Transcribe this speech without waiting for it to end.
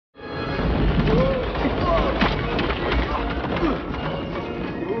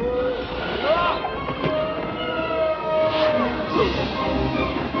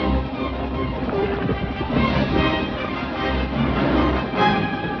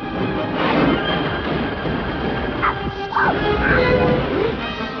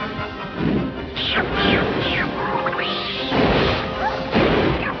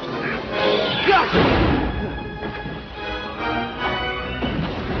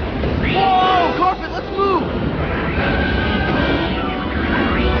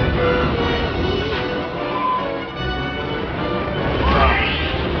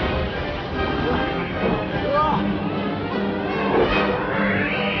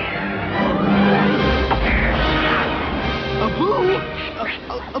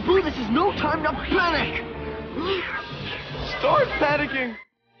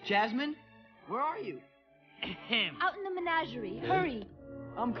Jasmine, where are you? Out in the menagerie. Hurry.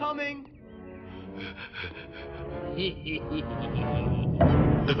 I'm coming. You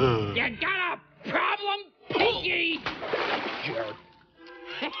got a problem, Pinky? Jerk.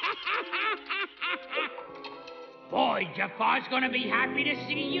 Boy, Jafar's gonna be happy to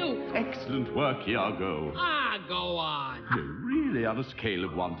see you. Excellent work, Iago. Ah, go on. No, really, on a scale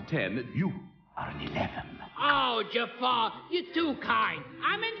of 1 to 10, you are an 11. Oh, Jafar, you're too kind.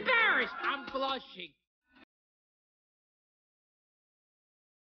 I'm embarrassed. I'm blushing.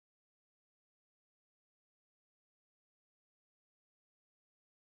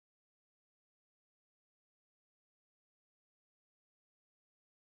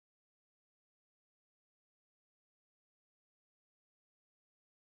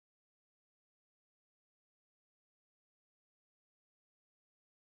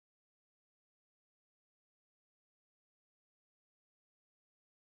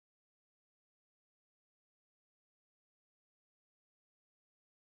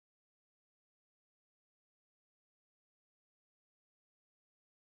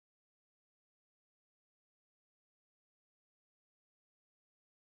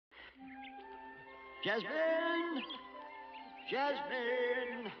 Jasmine!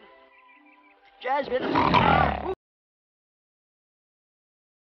 Jasmine! Jasmine!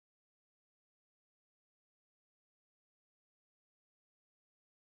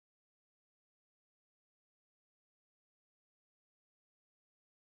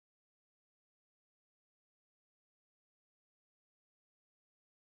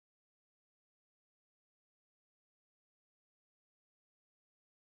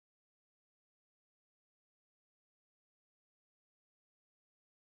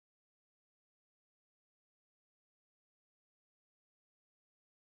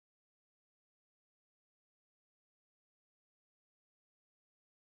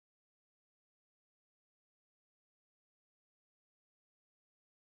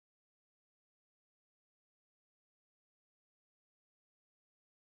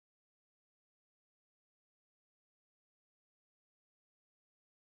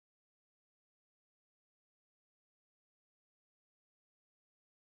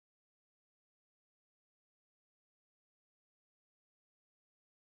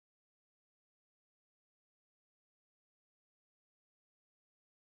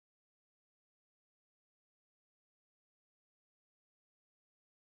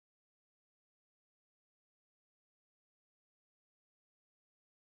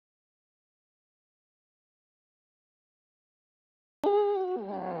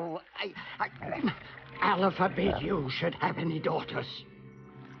 Allah forbid you should have any daughters.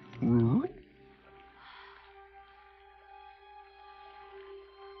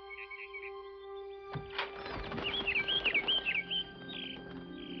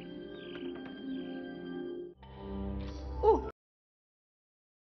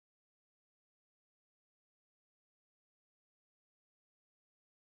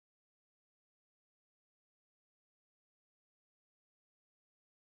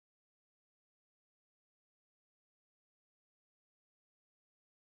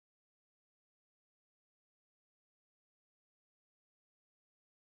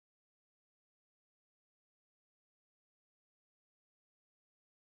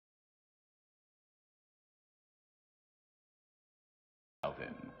 Now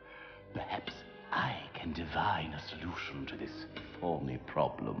then, perhaps I can divine a solution to this thorny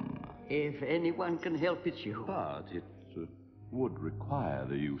problem. If anyone can help, it's you. But it would require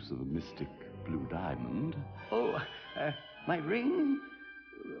the use of a mystic blue diamond. Oh, my ring?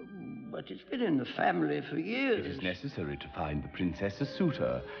 But it's been in the family for years. It is necessary to find the princess a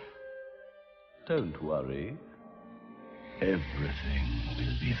suitor. Don't worry. Everything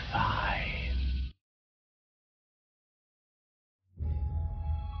will be fine.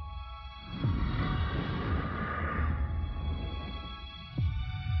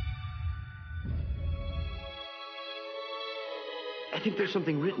 I think there's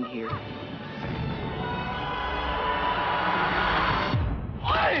something written here.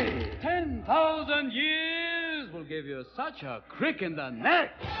 10,000 years will give you such a crick in the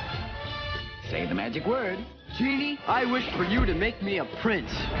neck. Say the magic word. Genie, I wish for you to make me a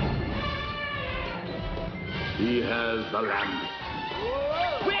prince. He has the lamp.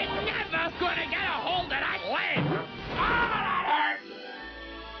 We're never gonna get a hold of that lamp. Oh, that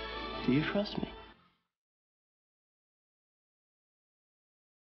hurts. Do you trust me?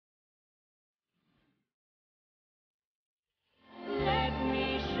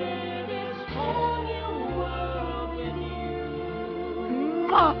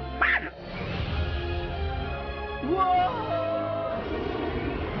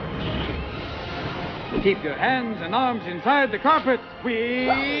 Keep your hands and arms inside the carpet. We're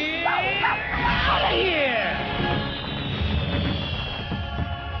out of here!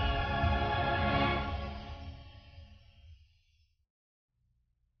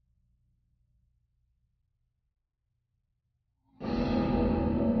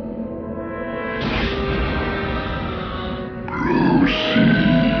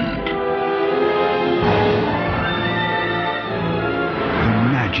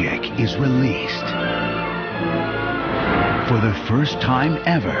 Magic is released for the first time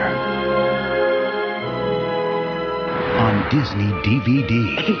ever on Disney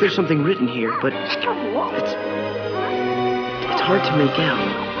DVD. I think there's something written here, but it's hard to make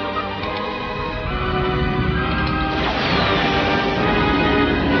out.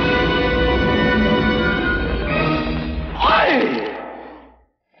 Hey!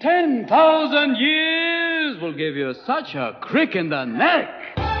 10,000 years will give you such a crick in the neck.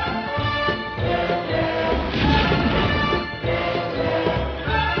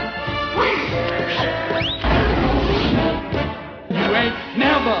 You ain't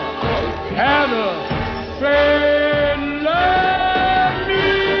never had a friend like me.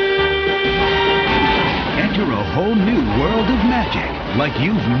 Enter a whole new world of magic like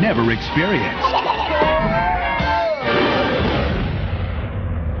you've never experienced.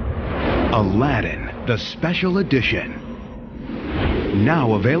 Aladdin, the special edition.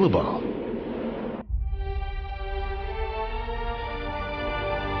 Now available.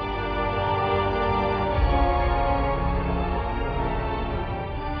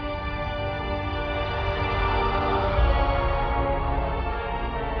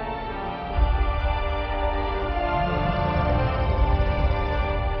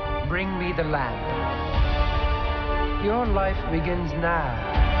 Bring me the lamp. Your life begins now.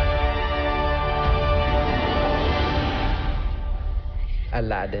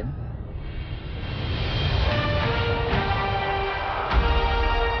 Aladdin.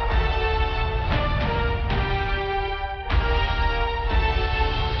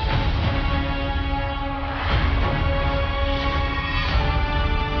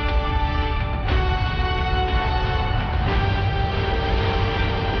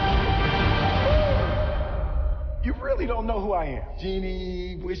 You really don't know who I am.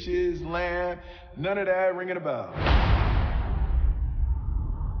 Genie, wishes, lamp, none of that ringing a bell.